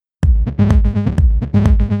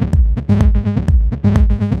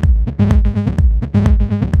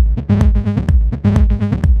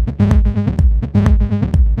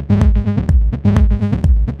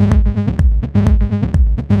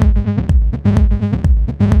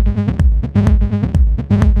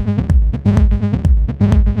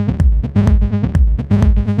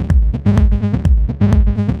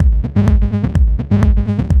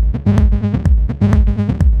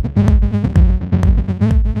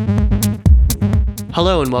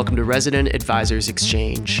Hello and welcome to Resident Advisors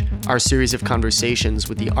Exchange, our series of conversations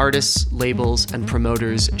with the artists, labels, and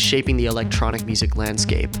promoters shaping the electronic music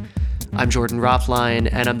landscape. I'm Jordan Rothlein,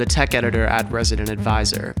 and I'm the tech editor at Resident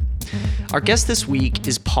Advisor. Our guest this week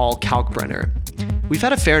is Paul Kalkbrenner. We've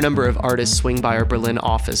had a fair number of artists swing by our Berlin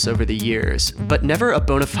office over the years, but never a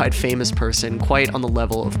bona fide famous person quite on the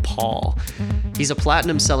level of Paul. He's a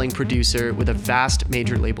platinum-selling producer with a vast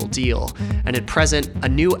major label deal, and at present, a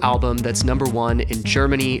new album that's #1 in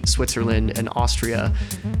Germany, Switzerland, and Austria.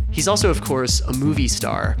 He's also, of course, a movie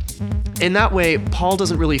star. In that way, Paul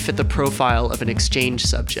doesn't really fit the profile of an exchange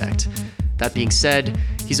subject. That being said,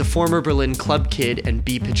 he's a former Berlin club kid and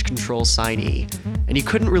B-pitch control signee, and he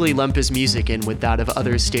couldn't really lump his music in with that of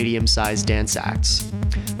other stadium-sized dance acts.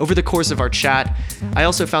 Over the course of our chat, I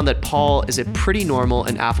also found that Paul is a pretty normal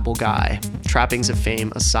and affable guy, trappings of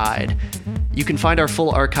fame aside. You can find our full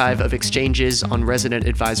archive of exchanges on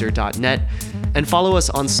residentadvisor.net and follow us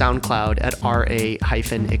on SoundCloud at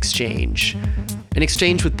RA-exchange. An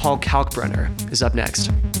exchange with Paul Kalkbrenner is up next.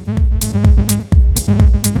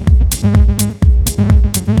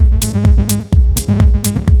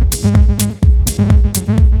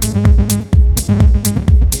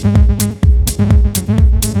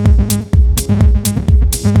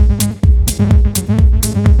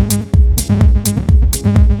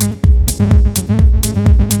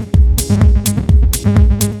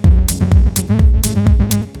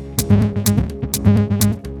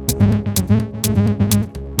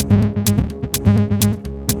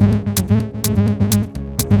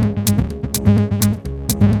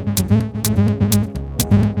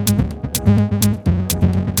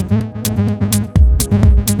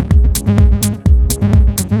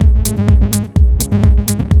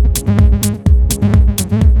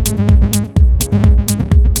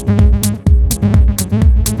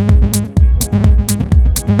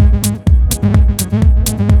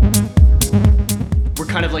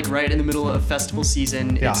 Festival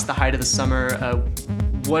season. Yeah. It's the height of the summer.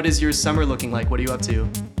 What is your summer looking like? What are you up to?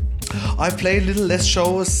 I play a little less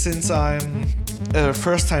shows since I'm a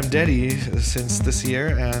first-time daddy since this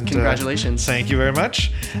year, and congratulations. Thank you very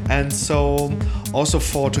much. And so also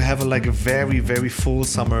to have a very, very full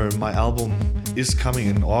summer. My album is coming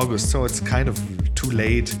in August, so it's kind of too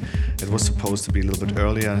late. It was supposed to be a little bit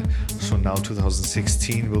earlier, so now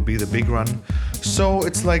 2016 will be the big run. So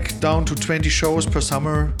it's like down to 20 shows per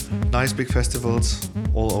summer, nice big festivals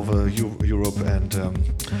all over Europe, and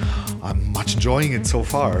I'm much enjoying it so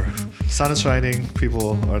far. Sun is shining,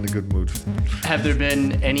 people are in a good mood. Have there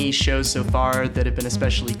been any shows so far that have been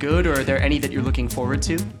especially good, or are there any that you're looking forward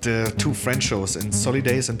to? The two French shows in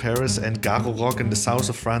Solidays in Paris and Garo Rock in the south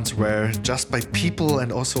of France were just by people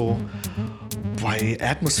and also by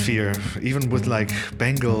atmosphere, even with like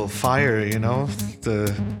Bengal fire,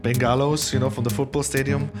 the Bengalos, from the football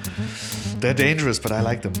stadium. They're dangerous, but I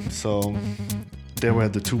like them. So they were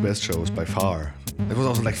the two best shows by far. It was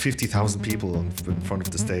also like 50,000 people in front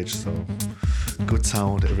of the stage, so good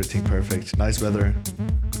sound, everything perfect, nice weather,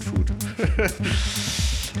 good food.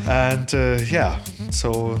 And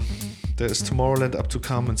so there's Tomorrowland up to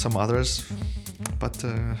come and some others, but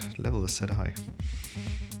the level is set high.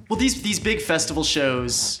 Well, these big festival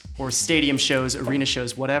shows or stadium shows, arena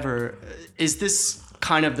shows, whatever, is this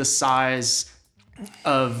kind of the size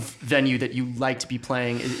of venue that you like to be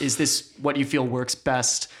playing? Is this what you feel works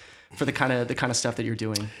best for the kind of stuff that you're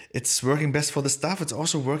doing? It's working best for the staff. It's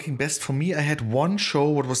also working best for me. I had one show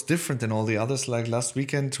what was different than all the others, like last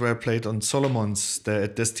weekend where I played on Solomon's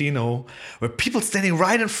at Destino, where people standing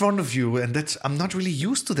right in front of you, and I'm not really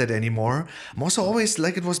used to that anymore. I'm also always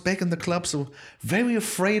like it was back in the club, so very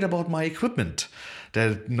afraid about my equipment,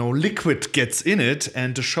 that no liquid gets in it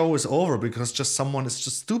and the show is over because someone is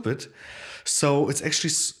just stupid. So it's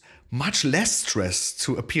actually much less stress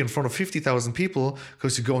to appear in front of 50,000 people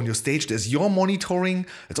because you go on your stage, there's your monitoring,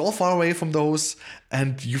 it's all far away from those,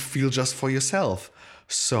 and you feel just for yourself.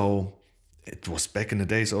 So it was back in the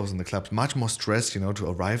days also in the clubs, much more stress, to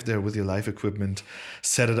arrive there with your live equipment,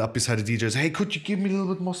 set it up beside the DJs. Hey, could you give me a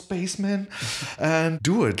little bit more space, man? And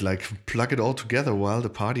do it, like plug it all together while the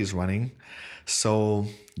party is running. So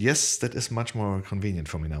yes, that is much more convenient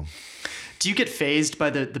for me now. Do you get fazed by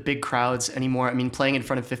the big crowds anymore? I mean, playing in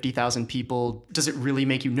front of 50,000 people, does it really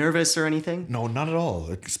make you nervous or anything? No, not at all.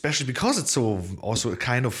 Especially because it's so also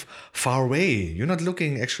kind of far away. You're not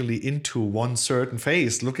looking actually into one certain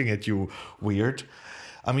face looking at you weird.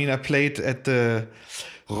 I mean, I played at the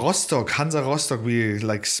Rostock, Hansa Rostock, we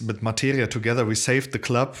like with Materia together, we saved the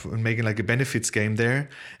club and making like a benefits game there.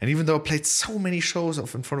 And even though I played so many shows in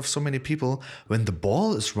front of so many people, when the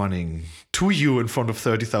ball is running to you in front of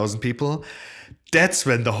 30,000 people, that's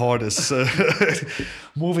when the heart is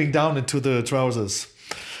moving down into the trousers.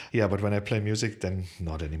 Yeah, but when I play music, then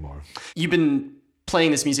not anymore. You've been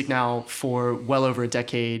playing this music now for well over a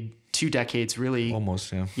decade, 2 decades, really.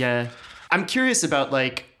 Almost, yeah. Yeah. I'm curious about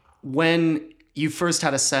like when you first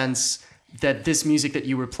had a sense that this music that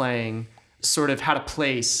you were playing sort of had a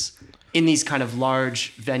place in these kind of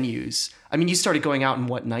large venues. I mean, you started going out in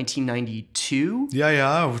what, 1992?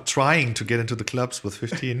 Yeah, trying to get into the clubs with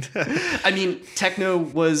 15. I mean, techno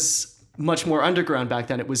was much more underground back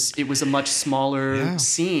then. It was a much smaller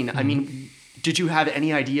scene. I mean, did you have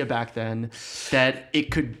any idea back then that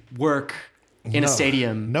it could work in a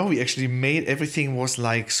stadium? No, we actually made everything was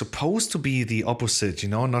like supposed to be the opposite,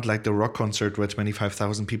 not like the rock concert where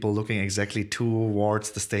 25,000 people looking exactly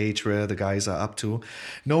towards the stage where the guys are up to.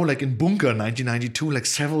 No, like in Bunker 1992, like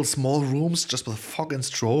several small rooms just with fog and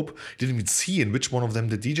strobe. You didn't even see in which one of them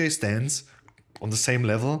the DJ stands on the same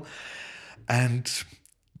level. And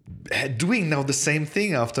doing now the same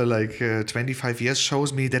thing after like 25 years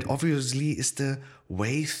shows me that obviously is the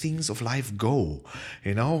way things of life go.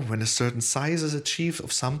 When a certain size is achieved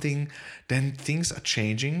of something, then things are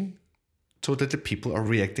changing so that the people are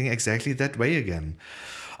reacting exactly that way again.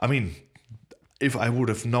 I mean, if I would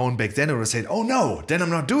have known back then, I would have said, oh no, then I'm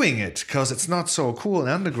not doing it because it's not so cool and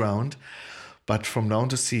underground. But from now on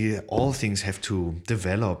to see all things have to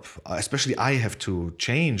develop, especially I have to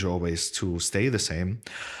change always to stay the same.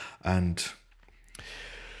 And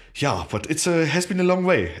yeah, but it has been a long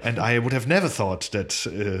way. And I would have never thought that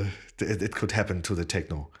it could happen to the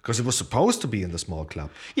techno because it was supposed to be in the small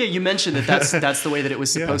club. Yeah, you mentioned that's the way that it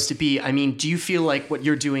was supposed to be. I mean, do you feel like what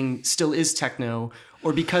you're doing still is techno?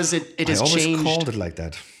 Or because it has changed? I always called it like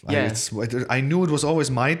that. Yeah. I knew it was always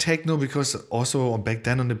my techno because also back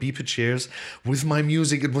then on the Beeper chairs with my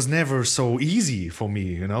music, it was never so easy for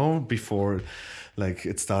me, before like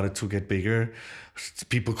it started to get bigger.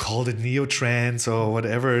 People called it neo-trance or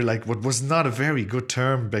whatever, like what was not a very good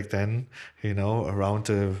term back then, around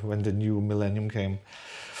when the new millennium came.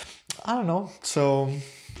 I don't know. So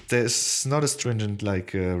there's not a stringent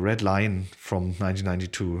like red line from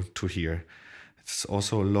 1992 to here. It's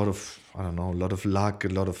also a lot of luck, a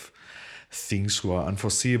lot of things who are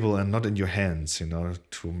unforeseeable and not in your hands,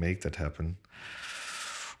 to make that happen.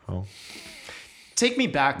 Oh. Take me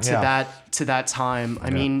back to that time. I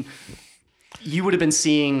mean, you would have been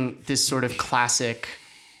seeing this sort of classic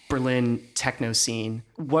Berlin techno scene.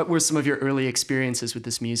 What were some of your early experiences with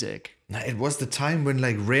this music? It was the time when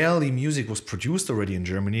like rarely music was produced already in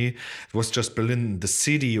Germany. It was just Berlin, the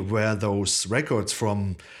city where those records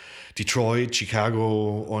from Detroit,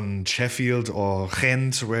 Chicago, on Sheffield or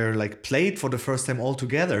Ghent were like played for the first time all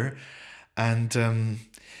together. And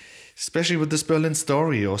especially with this Berlin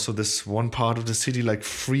story, also this one part of the city like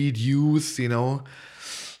freed youth,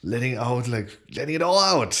 letting it all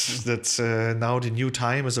out. That now the new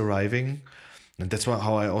time is arriving. And that's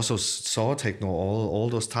how I also saw techno all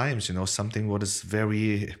those times, something what is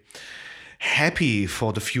very happy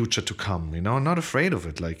for the future to come, not afraid of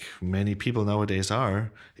it like many people nowadays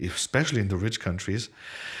are, especially in the rich countries.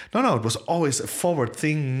 No, it was always a forward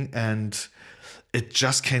thing and it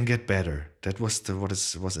just can get better. That was what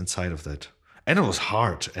was inside of that. And it was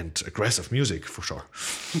hard and aggressive music for sure.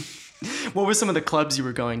 What were some of the clubs you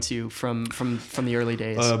were going to from the early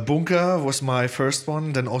days? Bunker was my first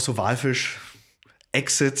one, then also Walfisch,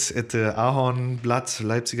 Exit at the Ahornblatt,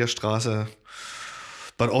 Leipziger Straße.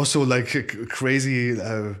 But also like crazy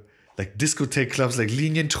like discotheque clubs like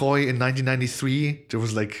Linientreu in 1993. There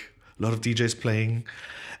was like a lot of DJs playing.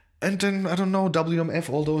 And then, I don't know,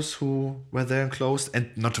 WMF, all those who were there and closed.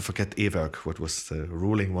 And not to forget E-Werk, what was the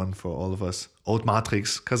ruling one for all of us. Old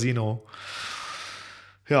Matrix, Casino.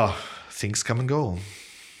 Yeah, things come and go.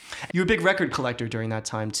 You were a big record collector during that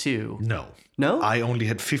time too. No. No? I only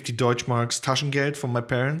had 50 Deutschmarks Taschengeld from my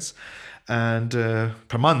parents. And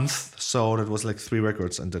per month, so that was like 3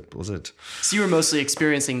 records, and that was it. So you were mostly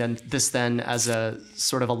experiencing this as a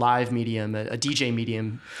sort of a live medium, a DJ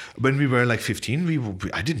medium. When we were like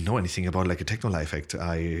 15, I didn't know anything about like a techno live act.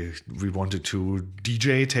 We wanted to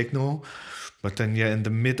DJ techno, but then in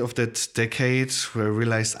the mid of that decade, we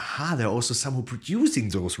realized, there are also some who producing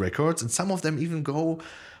those records, and some of them even go,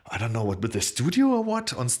 I don't know what, with the studio or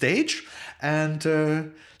what, on stage, and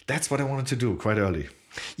that's what I wanted to do quite early.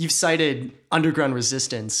 You've cited Underground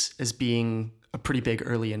Resistance as being a pretty big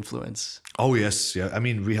early influence. Oh, yes. Yeah. I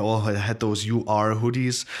mean, we all had those UR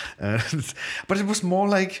hoodies. But it was more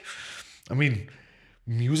like, I mean,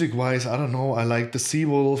 Music-wise, I don't know. I like the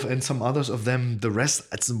Seawolf and some others of them. The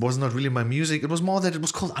rest, it was not really my music. It was more that it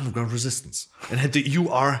was called Underground Resistance and had the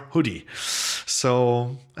UR hoodie.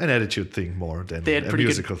 So an attitude thing more than a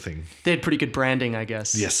musical thing. They had pretty good branding, I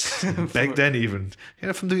guess. Yes, back then even.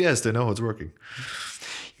 Yeah, from the US, they know how it's working.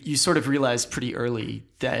 You sort of realized pretty early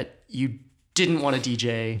that you didn't want to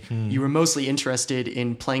DJ. You were mostly interested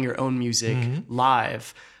in playing your own music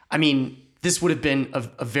live. I mean, this would have been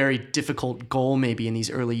a very difficult goal maybe in these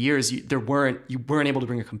early years. You weren't able to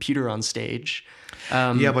bring a computer on stage.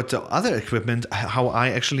 Yeah, but the other equipment, how I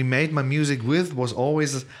actually made my music with, was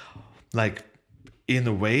always like, in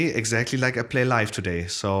a way, exactly like I play live today.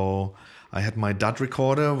 So I had my DAT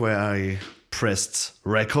recorder where I pressed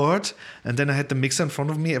record, and then I had the mixer in front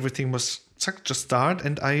of me. Everything was just start,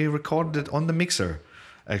 and I recorded it on the mixer.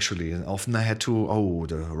 Actually, and often I had to,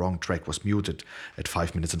 the wrong track was muted at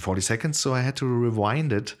 5 minutes and 40 seconds. So I had to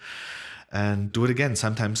rewind it and do it again,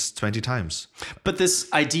 sometimes 20 times. But this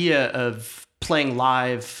idea of playing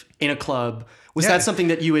live in a club, was that something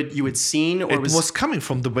that you had seen? Or it was coming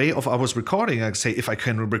from the way of I was recording. I say, if I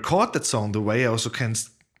can record that song the way, I also can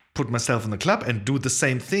put myself in the club and do the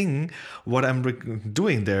same thing what I'm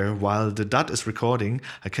doing there while the DAT is recording.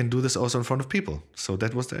 I can do this also in front of people. So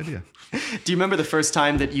that was the idea. Do you remember the first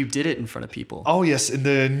time that you did it in front of people? Oh yes, in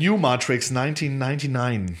the New Matrix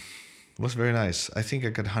 1999. It was very nice. I think I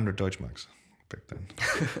got 100 Deutschmarks back then.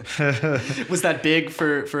 Was that big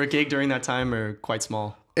for a gig during that time, or quite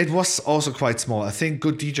small? It was also quite small. I think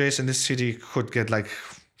good DJs in this city could get like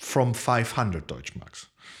from 500 Deutschmarks.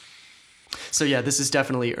 So yeah, this is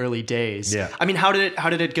definitely early days. Yeah. I mean, how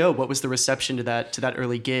did it go? What was the reception to that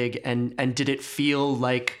early gig? And did it feel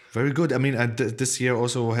like... Very good. I mean, this year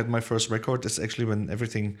also had my first record. It's actually when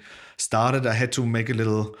everything started. I had to make a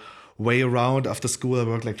little way around. After school, I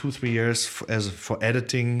worked like 2-3 years for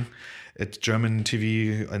editing at German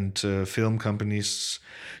TV and film companies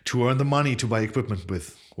to earn the money to buy equipment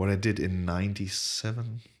with. What I did in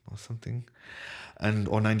 97 or something,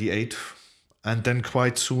 or 98. And then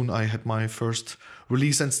quite soon I had my first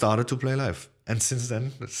release and started to play live. And since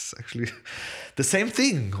then, it's actually the same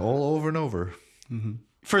thing all over and over. Mm-hmm.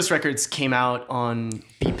 First records came out on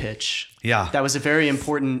B-Pitch. Yeah. That was a very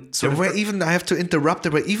important sort I have to interrupt,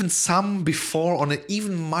 there were even some before on an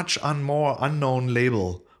even much more unknown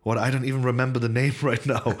label. What I don't even remember the name right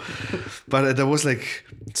now. But there was like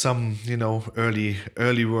some,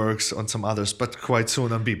 early works on some others, but quite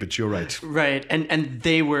soon on B-Pitch, you're right. Right. And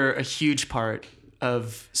they were a huge part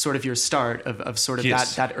of sort of your start of sort of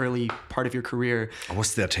yes. that early part of your career. I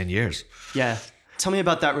was there 10 years. Yeah. Tell me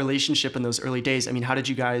about that relationship in those early days. I mean, how did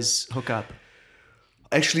you guys hook up?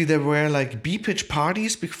 Actually, there were like B-Pitch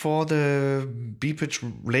parties before the B-Pitch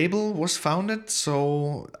label was founded.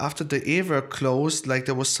 So after the era closed, like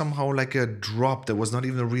there was somehow like a drop. There was not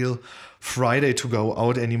even a real Friday to go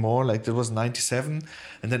out anymore. Like there was 97.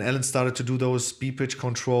 And then Alan started to do those B-Pitch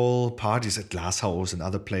control parties at Glasshouse and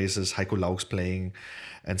other places. Heiko Laux playing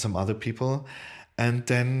and some other people. And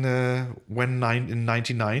then in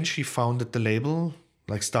 99, she founded the label,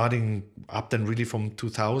 like starting up then really from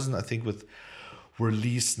 2000, I think with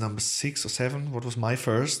release number 6 or 7, what was my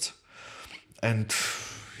first. And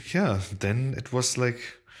yeah, then it was like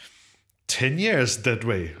 10 years that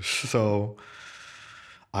way. So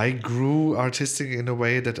I grew artistic in a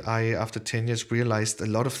way that I, after 10 years, realized a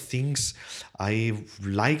lot of things I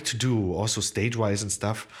like to do, also stage-wise and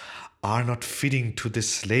stuff, are not fitting to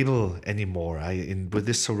this label anymore. With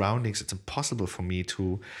these surroundings, it's impossible for me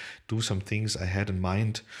to do some things I had in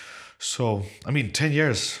mind. So, 10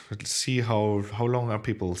 years, let's see how long are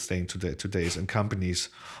people staying today's in companies,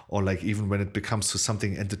 or like even when it becomes to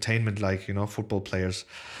something entertainment, like, football players,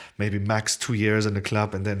 maybe max 2 years in a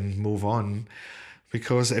club and then move on,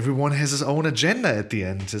 because everyone has his own agenda at the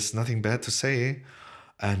end. There's nothing bad to say.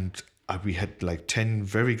 And we had like 10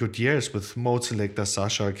 very good years with Mode Selector,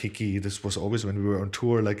 Sasha, Kiki. This was always when we were on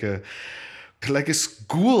tour, like a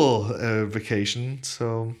school vacation.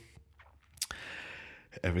 So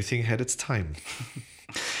everything had its time.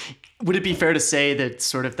 Would it be fair to say that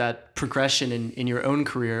sort of that progression in your own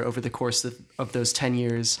career over the course of those 10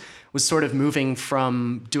 years was sort of moving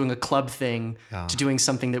from doing a club thing to doing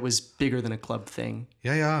something that was bigger than a club thing?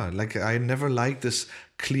 Yeah. Like I never liked this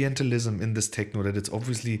clientelism in this techno, that it's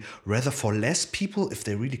obviously rather for less people, if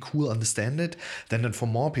they're really cool, understand it, than for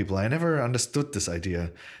more people. I never understood this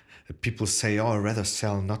idea. People say, I'd rather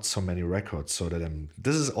sell not so many records, so that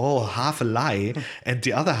this is all half a lie and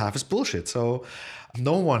the other half is bullshit. So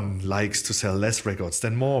no one likes to sell less records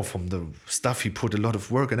than more from the stuff he put a lot of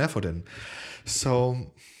work and effort in.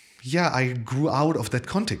 So yeah, I grew out of that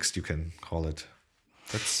context, you can call it.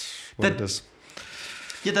 That's what it is.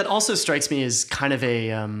 Yeah, that also strikes me as kind of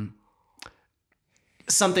a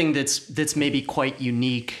something that's maybe quite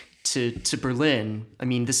unique to Berlin. I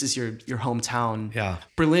mean, this is your hometown. Yeah.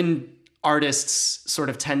 Berlin artists sort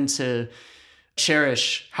of tend to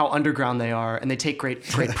cherish how underground they are, and they take great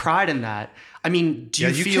pride in that. I mean, do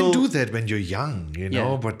you feel... can do that when you're young,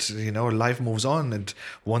 but life moves on, and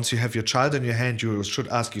once you have your child in your hand, you should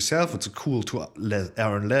ask yourself, it's cool to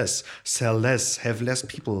earn less, sell less, have less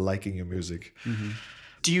people liking your music. Mm-hmm.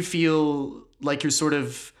 Do you feel like you're sort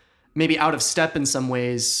of maybe out of step in some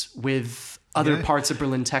ways with other parts of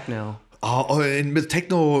Berlin techno? With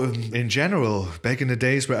techno in general, back in the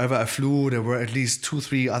days, wherever I flew, there were at least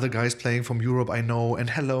 2-3 other guys playing from Europe I know, and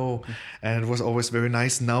hello, and it was always very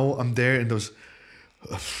nice. Now I'm there in those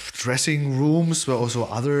dressing rooms where also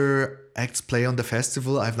other acts play on the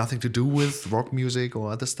festival. I have nothing to do with rock music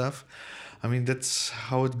or other stuff. I mean, that's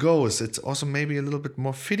how it goes. It's also maybe a little bit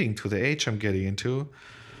more fitting to the age I'm getting into.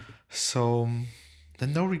 So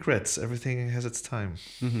then no regrets. Everything has its time.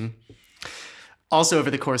 Mm-hmm. Also,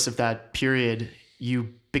 over the course of that period,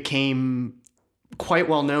 you became quite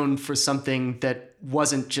well known for something that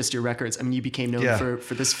wasn't just your records. I mean, you became known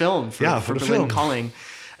for this film, for Berlin film. Calling.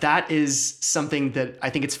 That is something that I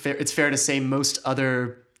think it's fair to say most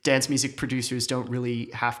other dance music producers don't really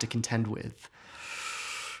have to contend with.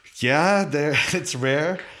 Yeah, it's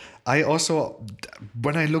rare. I also,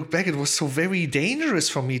 when I look back, it was so very dangerous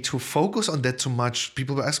for me to focus on that too much.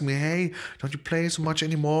 People were asking me, hey, don't you play so much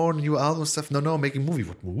anymore? New album stuff? No, making movie.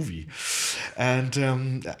 What movie? And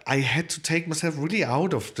I had to take myself really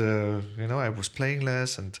out of I was playing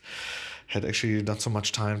less and had actually not so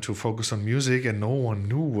much time to focus on music, and no one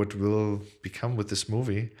knew what will become with this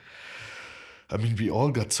movie. I mean, we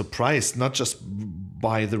all got surprised, not just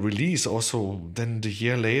by the release, also then the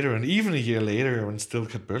year later, and even a year later when still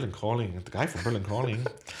kept Berlin Calling, the guy from Berlin Calling.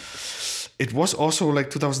 It was also like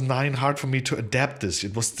 2009 hard for me to adapt this.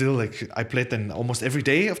 It was still like, I played then almost every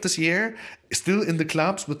day of this year, still in the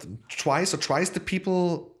clubs with twice the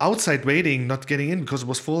people outside waiting, not getting in because it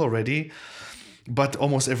was full already, but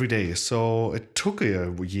almost every day. So it took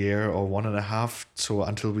a year or 1.5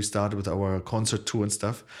 until we started with our concert tour and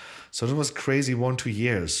stuff. So it was crazy 1-2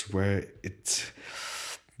 years where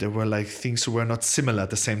there were like things who were not similar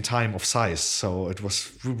at the same time of size. So it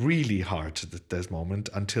was really hard at that moment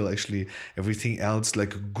until actually everything else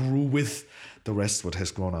like grew with the rest what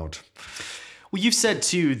has grown out. Well, you've said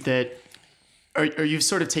too that, or you've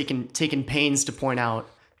sort of taken pains to point out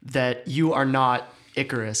that you are not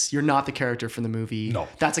Icarus. You're not the character from the movie. No.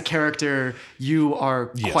 That's a character. You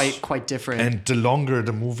are quite different. And the longer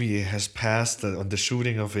the movie has passed on the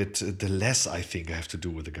shooting of it, the less I think I have to do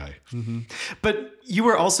with the guy. Mm-hmm. But you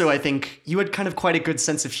were also, I think, you had kind of quite a good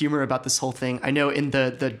sense of humor about this whole thing. I know in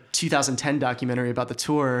the 2010 documentary about the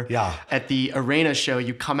tour, at the Arena show,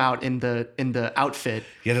 you come out in the outfit.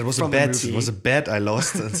 Yeah, that was a bet. It was a bet I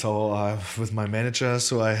lost, and so with my manager,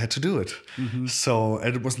 so I had to do it. Mm-hmm. So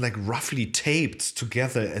it was like roughly taped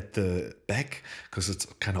together at the back because it's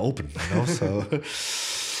kind of open, So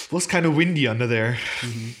it was kind of windy under there.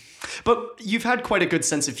 Mm-hmm. But you've had quite a good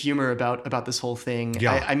sense of humor about this whole thing.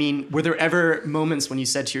 Yeah. I mean, were there ever moments when you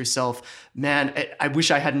said to yourself, man, I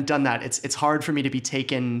wish I hadn't done that. It's hard for me to be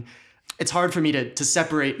taken. It's hard for me to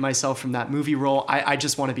separate myself from that movie role. I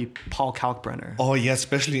just want to be Paul Kalkbrenner. Oh, yeah,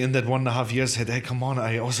 especially in that 1.5 years. Hey, come on,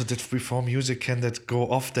 I also did Freeform Music. Can that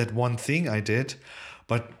go off that one thing I did?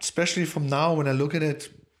 But especially from now, when I look at it,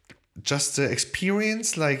 just the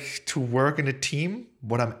experience, like to work in a team,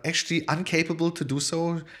 what I'm actually incapable to do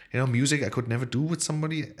so, music I could never do with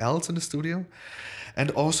somebody else in the studio.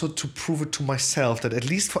 And also to prove it to myself that at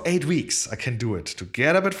least for 8 weeks, I can do it. To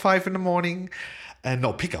get up at 5 in the morning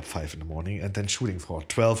pick up 5 in the morning and then shooting for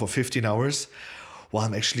 12 or 15 hours while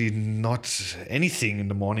I'm actually not anything in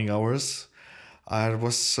the morning hours. I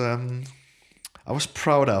was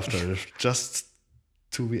proud after just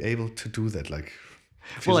to be able to do that, like.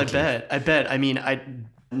 Well, I bet. I mean,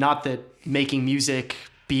 not that making music,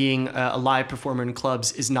 being a live performer in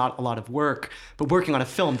clubs is not a lot of work, but working on a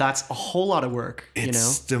film, that's a whole lot of work.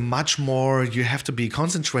 It's the much more, you have to be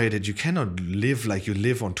concentrated. You cannot live like you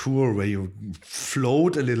live on tour where you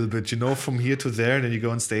float a little bit, from here to there, and then you go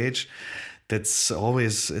on stage. That's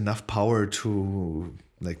always enough power to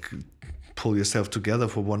like pull yourself together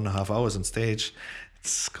for 1.5 hours on stage.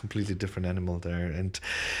 It's a completely different animal there. And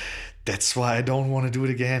that's why I don't want to do it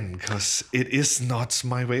again, because it is not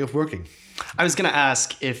my way of working. I was going to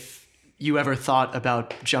ask if you ever thought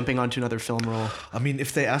about jumping onto another film role. I mean,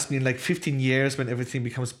 if they ask me in like 15 years when everything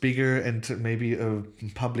becomes bigger and maybe a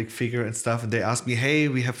public figure and stuff, and they ask me, hey,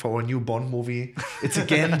 we have for our new Bond movie, it's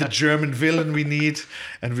again the German villain we need,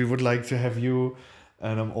 and we would like to have you.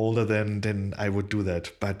 and I'm older than I would do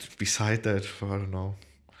that. But beside that, I don't know.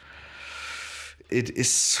 It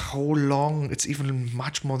is so long. It's even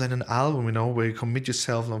much more than an album, where you commit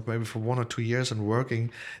yourself like maybe for 1 or 2 years and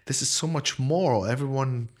working. This is so much more.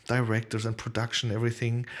 Everyone, directors and production,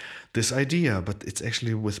 everything, this idea. But it's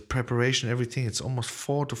actually with preparation, everything, it's almost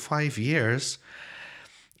 4 to 5 years.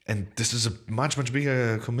 And this is a much, much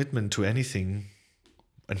bigger commitment to anything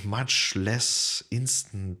and much less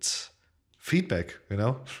instant feedback,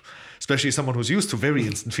 Especially someone who's used to very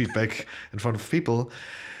instant feedback in front of people.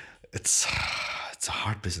 It's a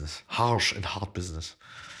hard business, harsh and hard business.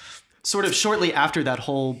 Sort of shortly after that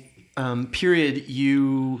whole period,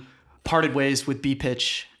 you parted ways with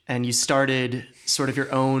B-Pitch and you started sort of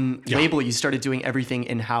your own label. You started doing everything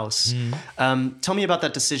in-house. Tell me about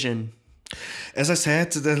that decision. As I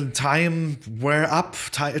said, the time were up.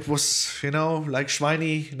 It was, like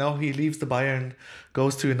Schweini, now he leaves the Bayern,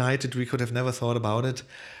 goes to United. We could have never thought about it.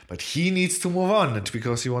 But he needs to move on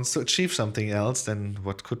because he wants to achieve something else than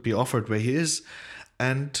what could be offered where he is.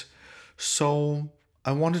 And so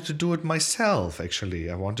I wanted to do it myself, actually.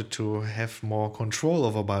 I wanted to have more control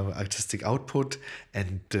over my artistic output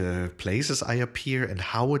and places I appear and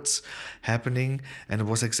how it's happening. And it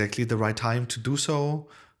was exactly the right time to do so.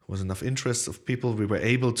 Was enough interest of people. We were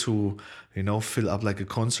able to, fill up like a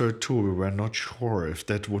concert tour. We were not sure if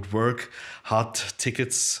that would work. Hard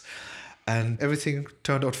tickets and everything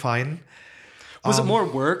turned out fine. Was it more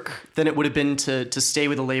work than it would have been to stay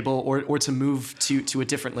with a label or to move to a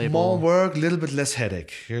different label? More work, a little bit less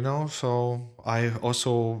headache, So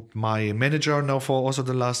my manager now for also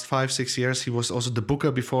the last 5-6 years, he was also the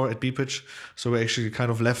booker before at B-Pitch. So we actually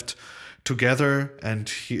kind of left together and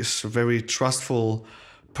he is a very trustful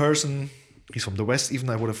person. He's from the West. Even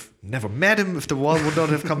I would have never met him if the wall would not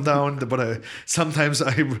have come down. But sometimes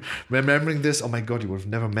I'm remembering this. Oh my God, you would have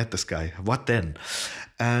never met this guy. What then?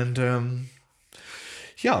 And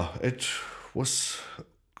it was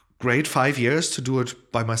great 5 years to do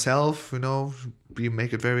it by myself. We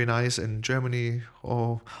make it very nice in Germany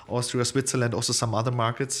or Austria, Switzerland, also some other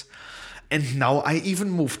markets. And now I even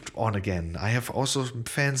moved on again. I have also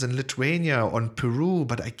fans in Lithuania, on Peru,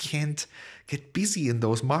 but I can't get busy in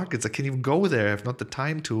those markets. I can't even go there. I have not the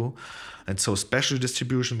time to. And so especially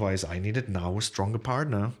distribution-wise, I needed now a stronger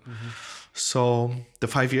partner. Mm-hmm. So the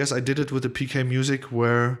 5 years I did it with the PK Music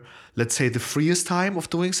were, let's say, the freest time of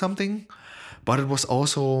doing something. But it was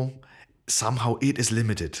also somehow it is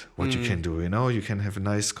limited what you can do. You can have a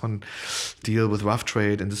nice deal with Rough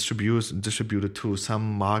Trade and distribute it to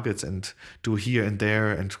some markets and do here and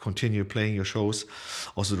there and continue playing your shows.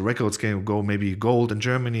 Also the records can go maybe gold in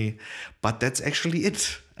Germany, but that's actually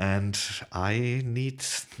it. And I need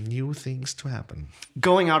new things to happen.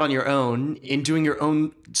 Going out on your own and doing your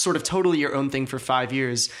own, sort of totally your own thing for 5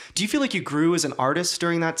 years, do you feel like you grew as an artist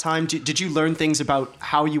during that time? Did you learn things about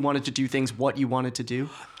how you wanted to do things, what you wanted to do?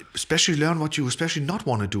 Especially learn what you especially not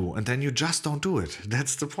want to do, and then you just don't do it.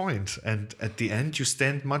 That's the point. And at the end, you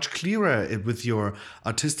stand much clearer with your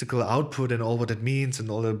artistical output and all what it means and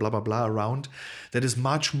all the blah, blah, blah around. That is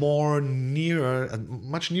much nearer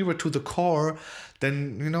to the core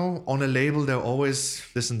than, on a label, they're always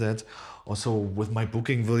this and that. Also, with my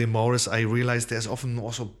booking, William Morris, I realized there's often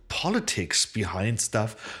also politics behind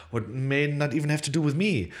stuff, what may not even have to do with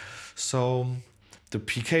me. So the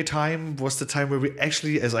PK time was the time where we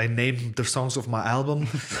actually, as I named the songs of my album,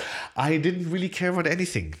 I didn't really care about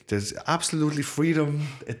anything. There's absolutely freedom.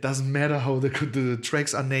 It doesn't matter how the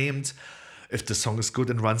tracks are named. If the song is good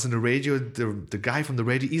and runs in the radio, the guy from the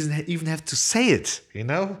radio even have to say it,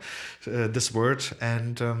 this word.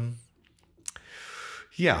 And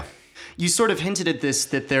You sort of hinted at this,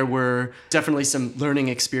 that there were definitely some learning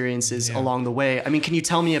experiences along the way. I mean, can you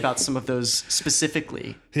tell me about some of those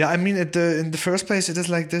specifically? Yeah, I mean, in the first place, it is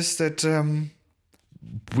like this, that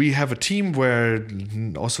we have a team where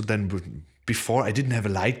also then before I didn't have a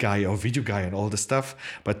light guy or video guy and all this stuff.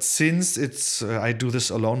 But since I do this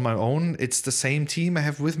alone my own, it's the same team I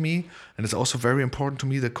have with me. And it's also very important to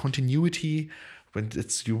me, the continuity. When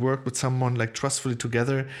you work with someone like trustfully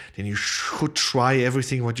together, then you should try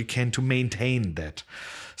everything what you can to maintain that.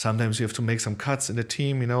 Sometimes you have to make some cuts in the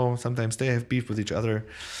team, sometimes they have beef with each other.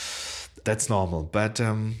 That's normal. But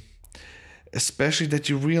especially that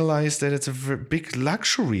you realize that it's a very big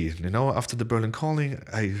luxury, after the Berlin Calling,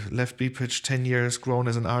 I left B-Pitch 10 years, grown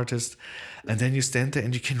as an artist. And then you stand there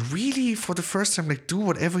and you can really, for the first time, do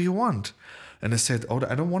whatever you want. And I said, oh,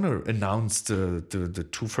 I don't want to announce the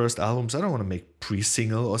two first albums. I don't want to make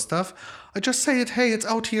pre-single or stuff. I just say it, hey, it's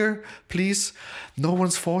out here, please. No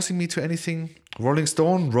one's forcing me to anything. Rolling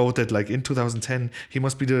Stone wrote that like in 2010, he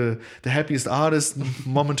must be the happiest artist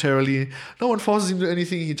momentarily. No one forces him to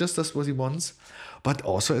anything. He just does what he wants. But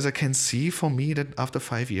also, as I can see, for me, that after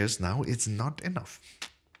 5 years now, it's not enough.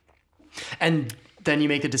 And then you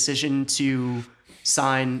make the decision to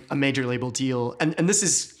sign a major label deal. And this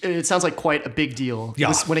is, it sounds like quite a big deal.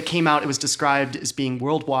 Yeah. When it came out, it was described as being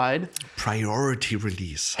worldwide. Priority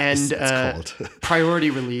release, And it's called.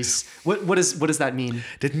 priority release. What does that mean?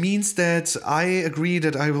 That means that I agree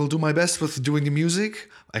that I will do my best with doing the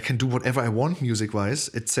music. I can do whatever I want music-wise.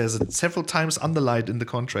 It says it several times underlined in the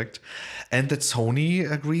contract. And that Sony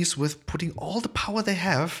agrees with putting all the power they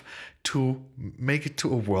have to make it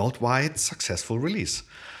to a worldwide successful release.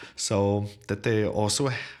 So that they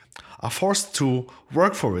also are forced to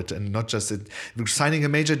work for it and not just signing a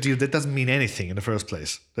major deal. That doesn't mean anything in the first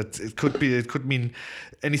place. That it could mean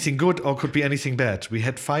anything good or could be anything bad. We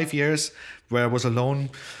had 5 years where I was alone.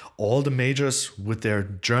 All the majors with their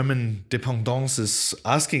German dependences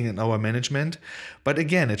asking in our management. But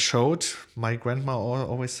again, it showed, my grandma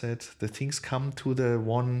always said, the things come to the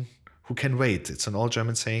one who can wait. It's an all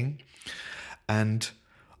German saying. And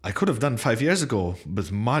I could have done 5 years ago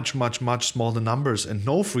with much, much, much smaller numbers and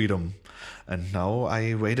no freedom. And now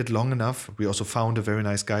I waited long enough. We also found a very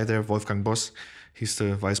nice guy there, Wolfgang Boss. He's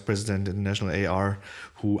the vice president in National AR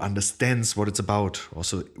who understands what it's about.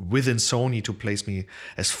 Also within Sony to place me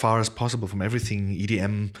as far as possible from everything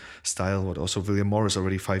EDM style, what also William Morris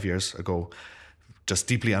already 5 years ago just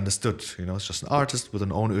deeply understood. You know, it's just an artist with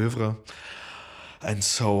an own oeuvre. And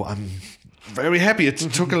so I'm very happy. It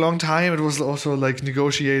took a long time. It was also like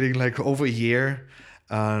negotiating like over a year.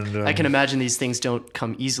 And I can imagine these things don't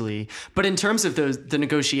come easily. But in terms of the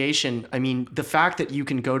negotiation, I mean, the fact that you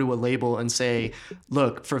can go to a label and say,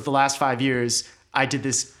 look, for the last 5 years, I did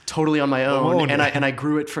this totally on my own and I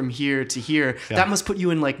grew it from here to here. Yeah. That must put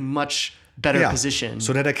you in like much better position.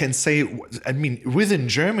 So that I can say, I mean, within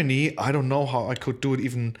Germany, I don't know how I could do it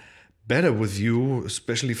even better with you,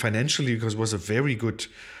 especially financially, because it was a very good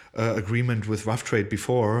agreement with Rough Trade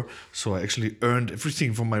before. So I actually earned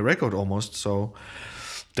everything from my record almost. So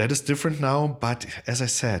that is different now, but as I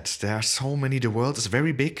said, there are so many, the world is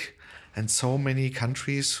very big and so many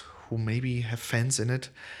countries who maybe have fans in it,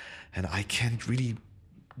 and I can't really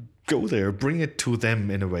go there, bring it to them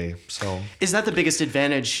in a way. So is that the biggest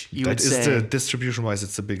advantage you would say? That is distribution-wise,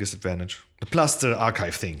 it's the biggest advantage. Plus the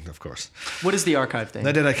archive thing, of course. What is the archive thing?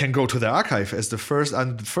 Now that I can go to the archive as the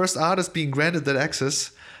first artist being granted that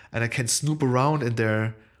access, and I can snoop around in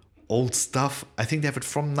their old stuff. I think they have it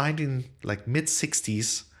from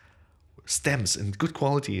mid-60s stems in good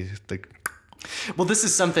quality. Well, this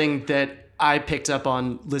is something that I picked up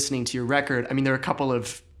on listening to your record. I mean, there are a couple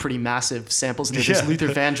of pretty massive samples in there. There's Luther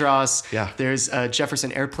Vandross. Yeah. There's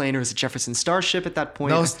Jefferson Airplane, or is it Jefferson Starship at that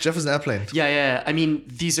point? No, it's Jefferson Airplane. Yeah. I mean,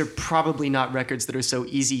 these are probably not records that are so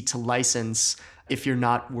easy to license if you're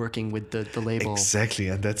not working with the label. Exactly.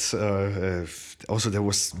 And that's also there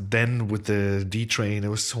was then with the D Train, there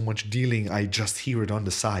was so much dealing. I just hear it on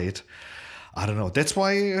the side. I don't know. That's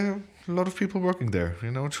why a lot of people working there,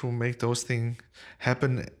 to make those things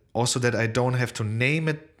happen. Also that I don't have to name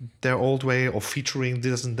it their old way or featuring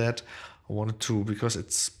this and that. I wanted to, because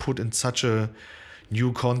it's put in such a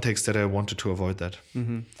new context that I wanted to avoid that.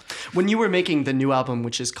 Mm-hmm. When you were making the new album,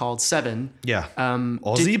 which is called Seven. Yeah.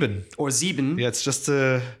 Or Sieben. Or Sieben. Yeah, it's just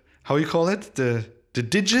how you call it? The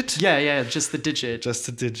digit? Yeah, just the digit. Just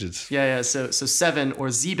the digit. Yeah. So Seven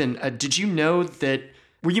or Sieben. Did you know that?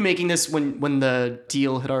 Were you making this when the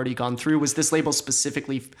deal had already gone through? Was this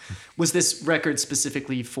record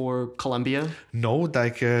specifically for Columbia? No,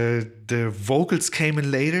 the vocals came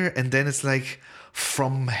in later, and then it's like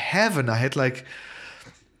from heaven. I had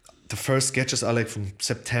the first sketches are from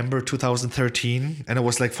September 2013, and I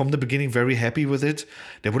was from the beginning very happy with it.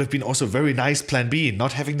 There would have been also a very nice plan B.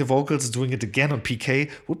 Not having the vocals, doing it again on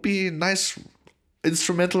PK would be a nice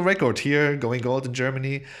instrumental record here, going gold in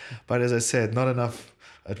Germany. But as I said, not enough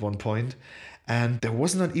at one point, and there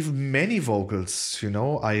was not even many vocals.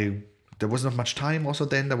 There was not much time. Also,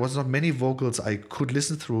 then there was not many vocals I could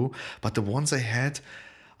listen through, but the ones I had,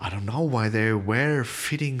 I don't know why they were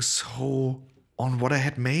fitting so on what I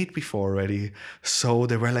had made before already. So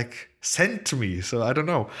they were sent to me. So I don't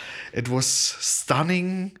know. It was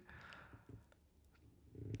stunning.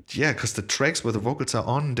 Yeah, because the tracks where the vocals are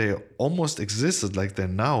on, they almost existed like they're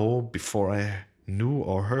now before I knew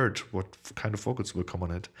or heard what kind of vocals will come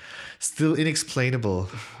on it. Still inexplainable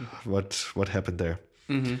what happened there.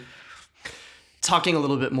 Mm-hmm. talking a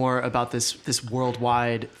little bit more about this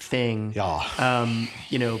worldwide thing. Yeah.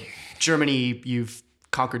 Germany, you've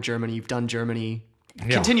conquered Germany, you've done Germany,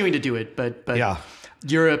 Yeah. continuing to do it, but Yeah.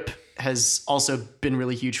 Europe has also been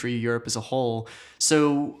really huge for you, Europe as a whole.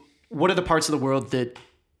 So what are the parts of the world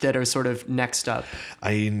that are sort of next up?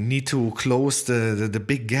 I need to close the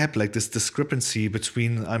big gap, like this discrepancy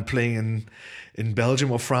between I'm playing in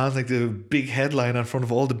Belgium or France, like the big headline in front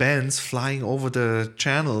of all the bands flying over the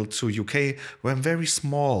channel to UK, where I'm very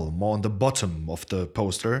small, more on the bottom of the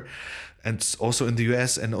poster. And also in the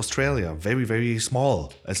US and Australia, very, very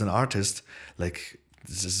small as an artist. Like,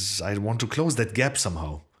 I want to close that gap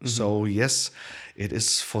somehow. So yes, it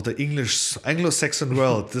is for the Anglo-Saxon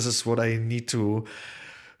world. This is what I need to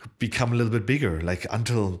become a little bit bigger. Like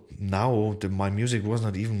until now, my music was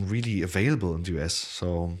not even really available in the US.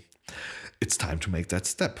 So it's time to make that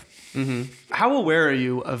step. How aware are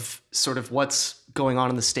you of sort of what's going on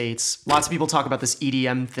in the States? Lots of people talk about this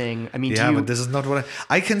EDM thing. I mean, Yeah, but this is not what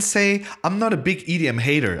I can say. I'm not a big EDM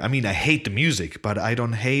hater. I mean, I hate the music, but I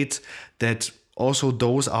don't hate that also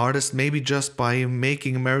those artists, maybe just by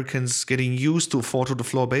making Americans getting used to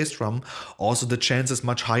 4-to-the-floor bass drum, also the chance is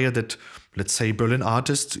much higher that, let's say, Berlin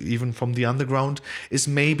artist, even from the underground, is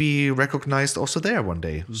maybe recognized also there one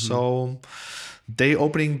day. So they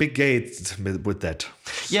opening big gates with that.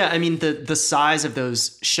 Yeah, I mean, the size of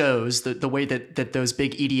those shows, the way that those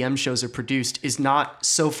big EDM shows are produced is not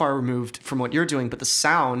so far removed from what you're doing, but the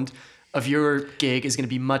sound of your gig is going to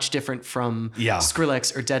be much different from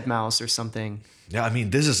Skrillex or Deadmau5 or something. Yeah, I mean,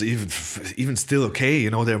 this is even still okay.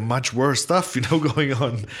 There are much worse stuff, going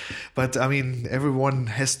on. But I mean, everyone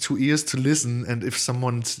has 2 ears to listen. And if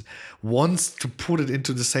someone wants to put it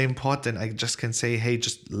into the same pot, then I just can say, hey,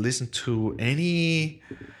 just listen to any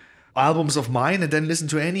albums of mine and then listen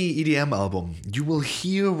to any EDM album. You will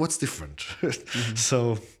hear what's different.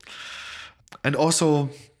 So, and also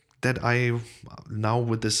that I now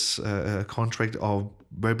with this contract, or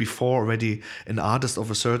where before already an artist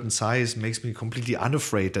of a certain size, makes me completely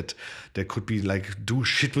unafraid that there could be like do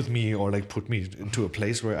shit with me or like put me into a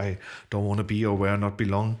place where I don't want to be or where I not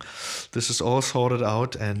belong. This is all sorted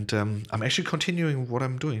out, and I'm actually continuing what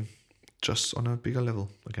I'm doing, just on a bigger level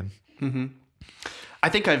again. I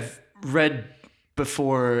think I've read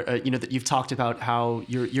before, that you've talked about how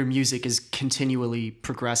your music is continually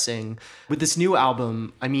progressing. With this new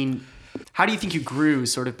album, I mean, how do you think you grew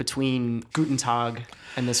sort of between Guten Tag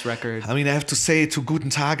and this record? I mean, I have to say to Guten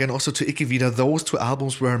Tag and also to Icke Wieder, those 2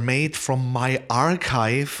 albums were made from my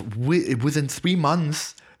archive within 3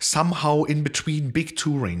 months, somehow in between big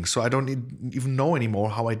touring. So I don't even know anymore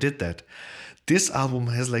how I did that. This album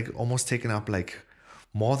has like almost taken up like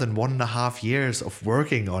more than 1.5 years of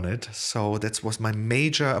working on it. So that was my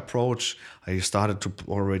major approach. I started to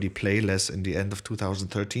already play less in the end of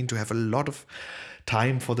 2013 to have a lot of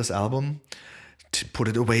time for this album, to put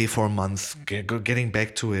it away for a month, getting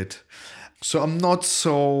back to it. So I'm not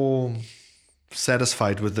so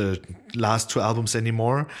satisfied with the last 2 albums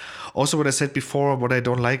anymore. Also, what I said before, what I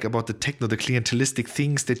don't like about the techno, the clientelistic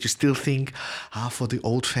things that you still think, for the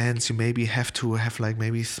old fans, you maybe have to have like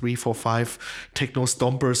maybe 3, 4, 5 techno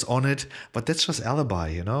stompers on it. But that's just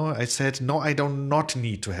alibi, I said, no, I don't not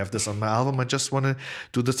need to have this on my album. I just want to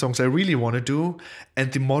do the songs I really want to do.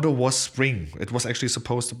 And the motto was spring. It was actually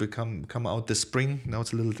supposed to come out this spring. Now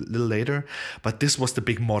it's a little later. But this was the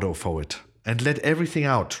big motto for it. And let everything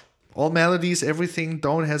out. All melodies, everything,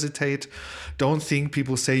 don't hesitate. Don't think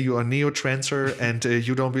people say you are neo-trancer and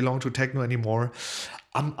you don't belong to techno anymore.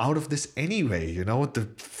 I'm out of this anyway, The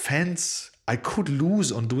fans I could lose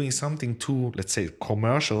on doing something too, let's say,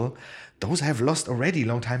 commercial, those I have lost already a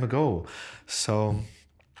long time ago. So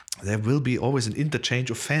there will be always an interchange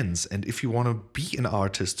of fans. And if you want to be an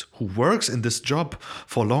artist who works in this job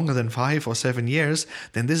for longer than 5 or 7 years,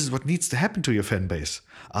 then this is what needs to happen to your fan base.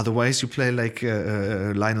 Otherwise, you play like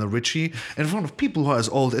Lionel Richie in front of people who are as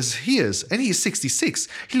old as he is. And he is 66.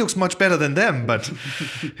 He looks much better than them, but,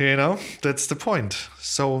 that's the point.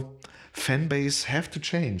 So fan base have to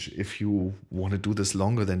change if you want to do this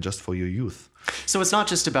longer than just for your youth. So it's not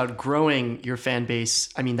just about growing your fan base.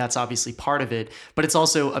 I mean, that's obviously part of it, but it's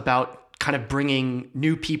also about kind of bringing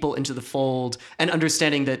new people into the fold and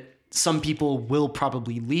understanding that some people will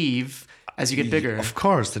probably leave as you get bigger. Of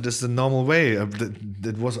course, that is the normal way.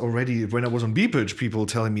 That was already, when I was on Beepage, people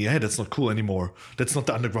telling me, hey, that's not cool anymore. That's not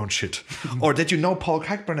the underground shit. Or that Paul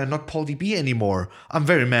Kalkbrenner and not Paul DB anymore. I'm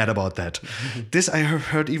very mad about that. This I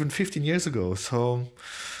heard even 15 years ago. So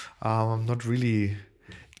I'm not really...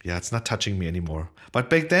 Yeah, it's not touching me anymore. But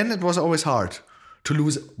back then, it was always hard to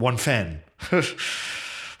lose one fan.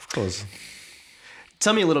 Of course.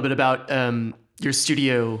 Tell me a little bit about your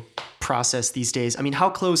studio process these days? I mean, how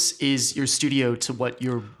close is your studio to what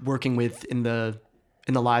you're working with in the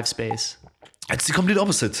live space? It's the complete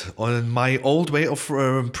opposite. My old way of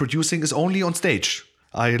producing is only on stage.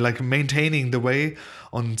 I like maintaining the way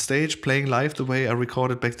on stage, playing live the way I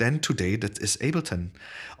recorded back then. Today, that is Ableton.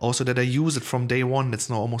 Also that I use it from day one. It's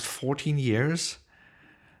now almost 14 years.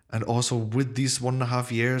 And also with these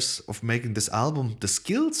 1.5 years of making this album, the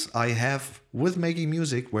skills I have with making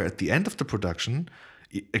music were at the end of the production,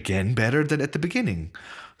 again, better than at the beginning.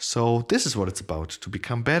 So this is what it's about, to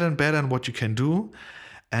become better and better in what you can do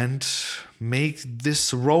and make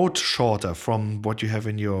this road shorter from what you have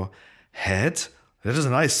in your head. That is a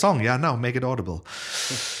nice song. Yeah, now make it audible.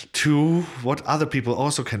 To what other people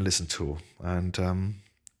also can listen to. And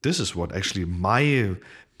this is what actually my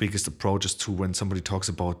biggest approach is to when somebody talks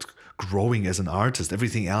about growing as an artist.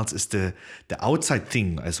 Everything else is the outside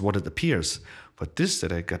thing as what it appears. But this,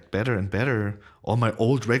 that I got better and better. All my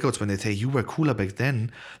old records, when they say you were cooler back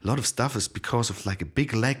then, a lot of stuff is because of like a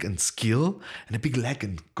big lack in skill and a big lack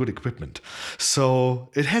in good equipment. So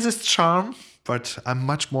it has its charm, but I'm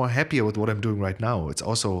much more happier with what I'm doing right now. It's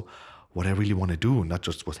also what I really want to do, not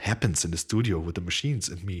just what happens in the studio with the machines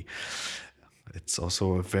and me. It's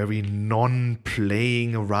also a very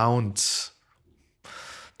non-playing around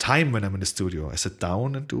time when I'm in the studio. I sit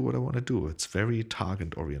down and do what I want to do. It's very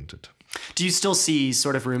target-oriented. Do you still see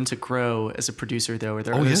sort of room to grow as a producer, though? Are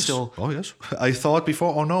there still... Oh, yes. I thought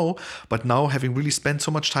before, oh no. But now, having really spent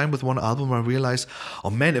so much time with one album, I realized, oh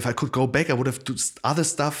man, if I could go back, I would have done other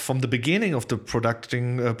stuff from the beginning of the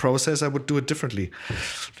producing process. I would do it differently.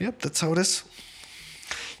 Yep, that's how it is.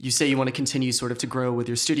 You say you want to continue sort of to grow with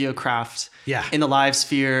your studio craft in the live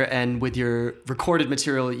sphere, and with your recorded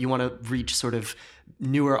material, you want to reach sort of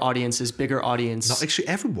newer audiences, bigger audience. No, actually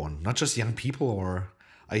everyone, not just young people. Or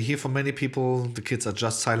I hear from many people, the kids are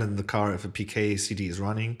just silent in the car if a PK CD is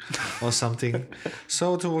running or something.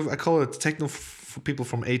 So I call it techno for people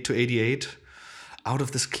from 8 to 88, out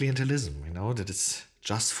of this clientelism, that it's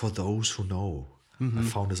just for those who know. Mm-hmm. I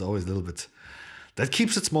found this always a little bit. That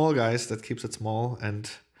keeps it small, guys. That keeps it small. And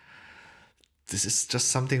this is just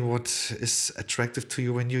something what is attractive to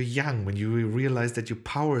you when you're young, when you realize that your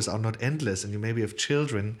powers are not endless and you maybe have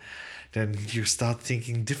children, then you start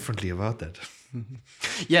thinking differently about that.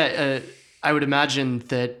 Yeah, I would imagine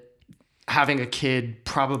that having a kid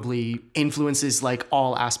probably influences like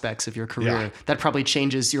all aspects of your career. Yeah. That probably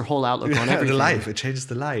changes your whole outlook on everything. It changes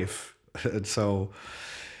the life. And so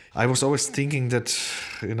I was always thinking that,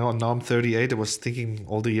 now I'm 38. I was thinking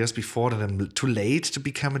all the years before that I'm too late to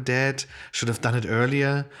become a dad. Should have done it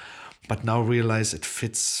earlier. But now realize it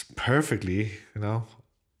fits perfectly,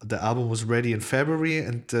 The album was ready in February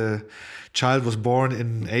and the child was born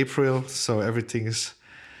in April. So everything is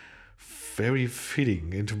very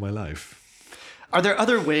fitting into my life. Are there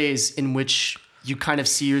other ways in which you kind of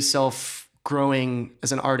see yourself growing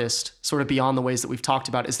as an artist, sort of beyond the ways that we've talked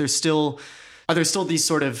about? Are there still these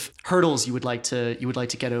sort of hurdles you would like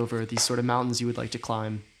to get over, these sort of mountains you would like to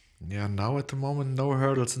climb? Yeah, now at the moment, no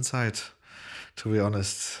hurdles in sight, to be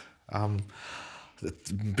honest.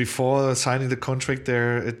 Before signing the contract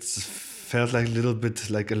there, it felt like a little bit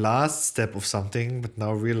like a last step of something, but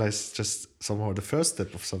now I realize just somehow the first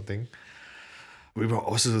step of something. We were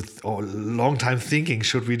also a long time thinking,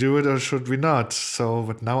 should we do it or should we not? So,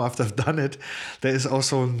 but now after I've done it, there is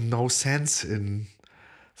also no sense in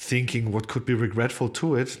thinking what could be regretful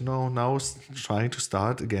to it. No, now trying to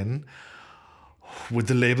start again with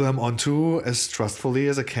the label I'm onto as trustfully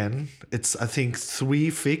as I can. It's, I think, 3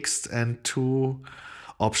 fixed and 2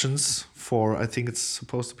 options for, I think it's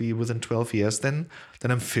supposed to be within 12 years then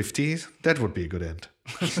I'm 50. That would be a good end.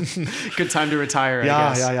 Good time to retire, I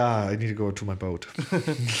guess. Yeah. I need to go to my boat.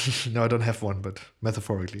 No, I don't have one, but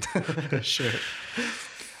metaphorically. Sure.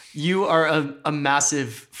 You are a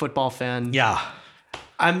massive football fan. Yeah.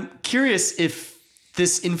 I'm curious if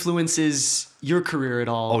this influences your career at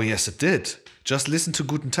all. Oh, yes, it did. Just listen to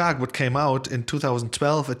Guten Tag, what came out in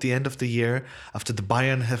 2012 at the end of the year after the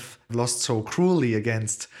Bayern have lost so cruelly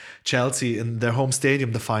against Chelsea in their home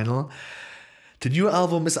stadium, the final. The new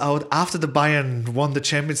album is out after the Bayern won the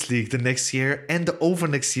Champions League the next year, and the over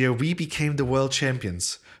next year we became the world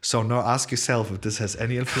champions. So now ask yourself if this has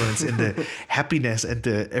any influence in the happiness and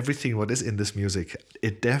the everything what is in this music.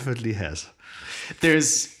 It definitely has.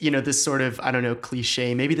 There's, this sort of, I don't know,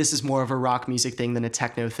 cliche. Maybe this is more of a rock music thing than a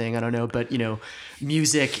techno thing. I don't know. But,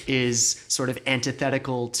 music is sort of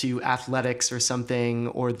antithetical to athletics or something,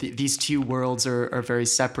 or these two worlds are very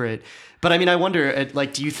separate. But I mean, I wonder,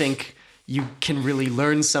 do you think you can really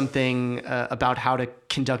learn something about how to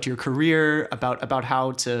conduct your career, about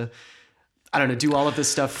how to, I don't know, do all of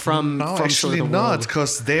this stuff from No, from actually sort of the not, world?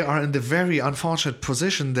 because they are in the very unfortunate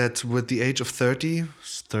position that with the age of 30,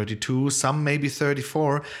 32, some maybe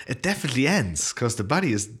 34, it definitely ends because the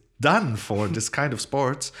body is done for this kind of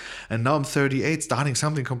sports. And now I'm 38, starting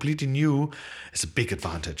something completely new is a big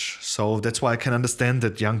advantage. So that's why I can understand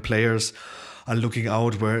that young players are looking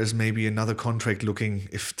out, whereas maybe another contract looking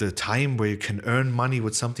if the time where you can earn money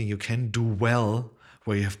with something you can do well,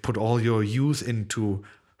 where you have put all your youth into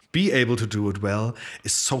be able to do it well,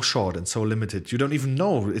 is so short and so limited. You don't even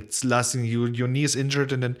know it's lasting. Your knee is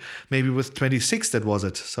injured, and then maybe with 26 that was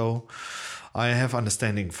it. So I have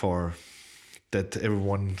understanding for that.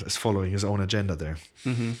 Everyone is following his own agenda there.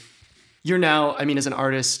 You're now, I mean, as an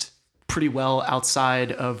artist, pretty well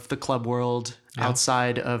outside of the club world,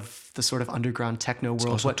 outside of the sort of underground techno world.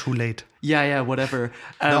 Also too late. Yeah, whatever.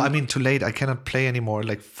 No, I mean too late. I cannot play anymore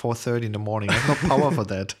like 4:30 in the morning. I have no power for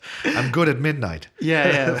that. I'm good at midnight.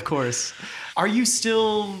 Yeah, of course. Are you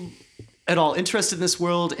still at all interested in this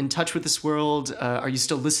world, in touch with this world? Are you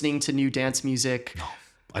still listening to new dance music? No,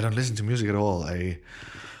 I don't listen to music at all.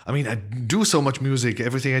 I mean, I do so much music.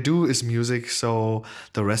 Everything I do is music. So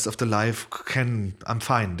the rest of the life I'm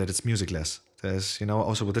fine that it's musicless. There's,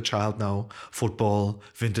 also with a child now, football,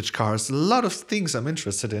 vintage cars, a lot of things I'm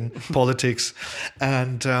interested in, politics.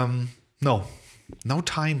 And no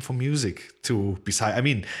time for music I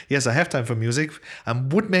mean, yes, I have time for music. I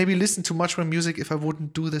would maybe listen to much more music if I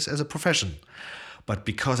wouldn't do this as a profession. But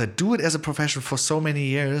because I do it as a profession for so many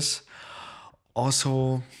years,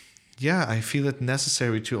 also, I feel it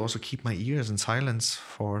necessary to also keep my ears in silence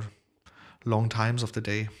for long times of the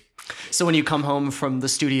day. So when you come home from the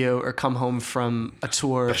studio or come home from a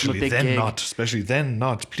tour, from a big gig, especially then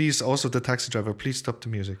not. Please, also the taxi driver, please stop the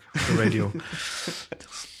music, the radio.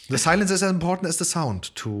 The silence is as important as the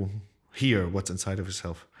sound to hear what's inside of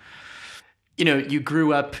yourself. You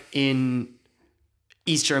grew up in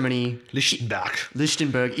East Germany,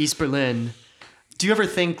 Lichtenberg, East Berlin. Do you ever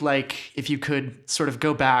think, like, if you could sort of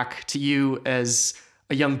go back to you as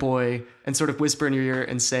a young boy and sort of whisper in your ear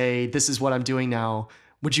and say, "This is what I'm doing now"?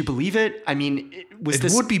 Would you believe it? I mean,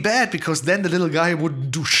 it would be bad because then the little guy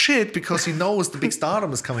wouldn't do shit because he knows the big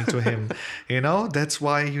stardom is coming to him. That's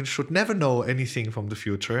why you should never know anything from the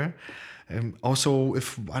future. Also,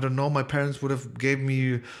 if, I don't know, my parents would have gave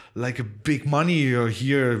me like a big money or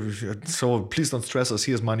here, so please don't stress us,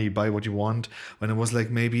 here's money, buy what you want, when I was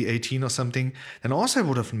like maybe 18 or something, then also I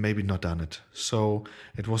would have maybe not done it. So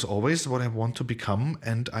it was always what I want to become,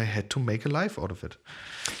 and I had to make a life out of it.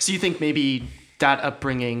 So you think maybe that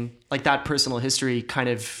upbringing, like that personal history, kind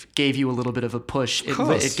of gave you a little bit of a push.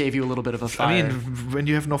 It gave you a little bit of a fire. I mean, when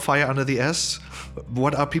you have no fire under the ass,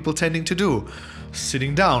 what are people tending to do?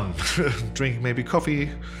 Sitting down, drinking maybe coffee,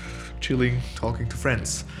 chilling, talking to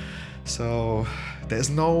friends. So there's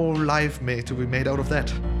no life to be made out of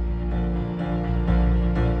that.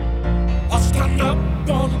 I'll stand up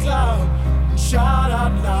on the cloud and shout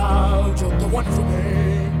out loud, you're the one for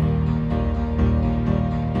me.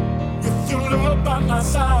 With your love by my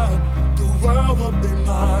side, the world will be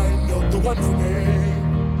mine, you're the one for me.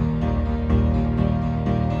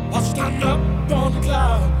 I'll stand up on the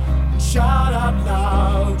cloud and shout out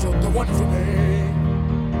loud, you're the one for me.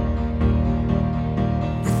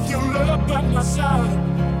 With your love by my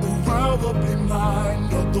side, the world will be mine,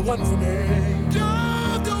 you're the one for me.